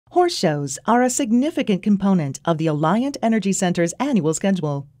Horse shows are a significant component of the Alliant Energy Center's annual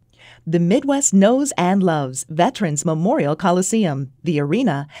schedule. The Midwest knows and loves Veterans Memorial Coliseum, the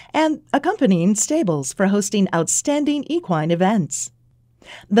arena, and accompanying stables for hosting outstanding equine events.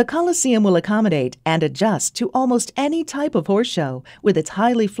 The Coliseum will accommodate and adjust to almost any type of horse show with its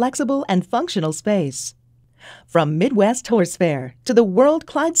highly flexible and functional space. From Midwest Horse Fair to the World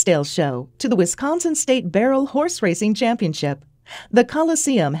Clydesdale Show to the Wisconsin State Barrel Horse Racing Championship, the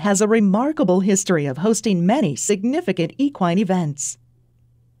Coliseum has a remarkable history of hosting many significant equine events.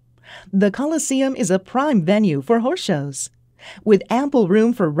 The Coliseum is a prime venue for horse shows. With ample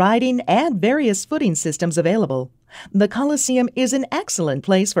room for riding and various footing systems available, the Coliseum is an excellent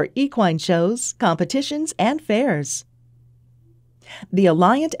place for equine shows, competitions, and fairs. The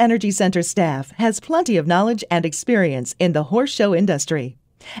Alliant Energy Center staff has plenty of knowledge and experience in the horse show industry,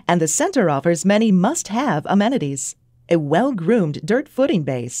 and the center offers many must-have amenities: a well-groomed dirt footing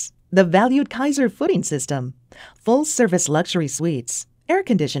base, the valued Kaiser footing system, full-service luxury suites, air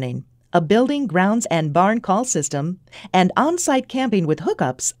conditioning, a building, grounds, and barn call system, and on-site camping with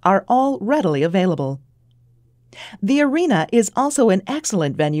hookups are all readily available. The arena is also an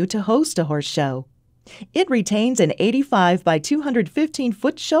excellent venue to host a horse show. It retains an 85 by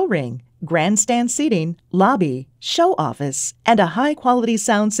 215-foot show ring, grandstand seating, lobby, show office, and a high-quality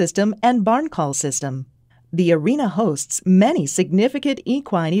sound system and barn call system. The arena hosts many significant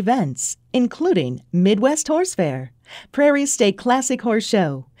equine events, including Midwest Horse Fair, Prairie State Classic Horse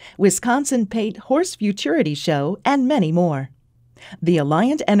Show, Wisconsin Pate Horse Futurity Show, and many more. The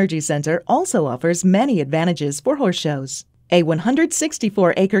Alliant Energy Center also offers many advantages for horse shows: a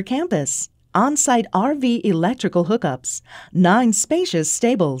 164-acre campus, on-site RV electrical hookups, 9 spacious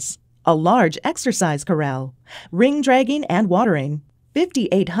stables, a large exercise corral, ring dragging and watering,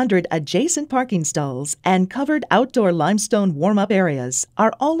 5,800 adjacent parking stalls, and covered outdoor limestone warm-up areas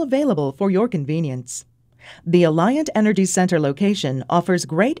are all available for your convenience. The Alliant Energy Center location offers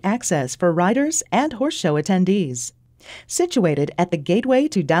great access for riders and horse show attendees. Situated at the gateway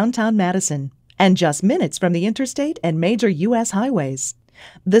to downtown Madison and just minutes from the interstate and major U.S. highways,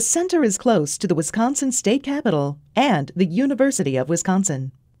 the center is close to the Wisconsin State Capitol and the University of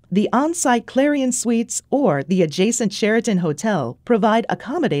Wisconsin. The on-site Clarion Suites or the adjacent Sheraton Hotel provide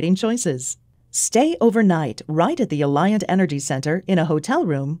accommodating choices. Stay overnight right at the Alliant Energy Center in a hotel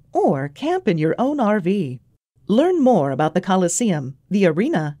room or camp in your own RV. Learn more about the Coliseum, the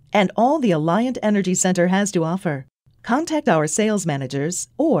arena, and all the Alliant Energy Center has to offer. Contact our sales managers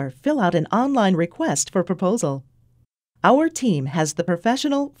or fill out an online request for proposal. Our team has the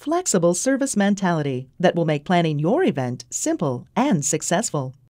professional, flexible service mentality that will make planning your event simple and successful.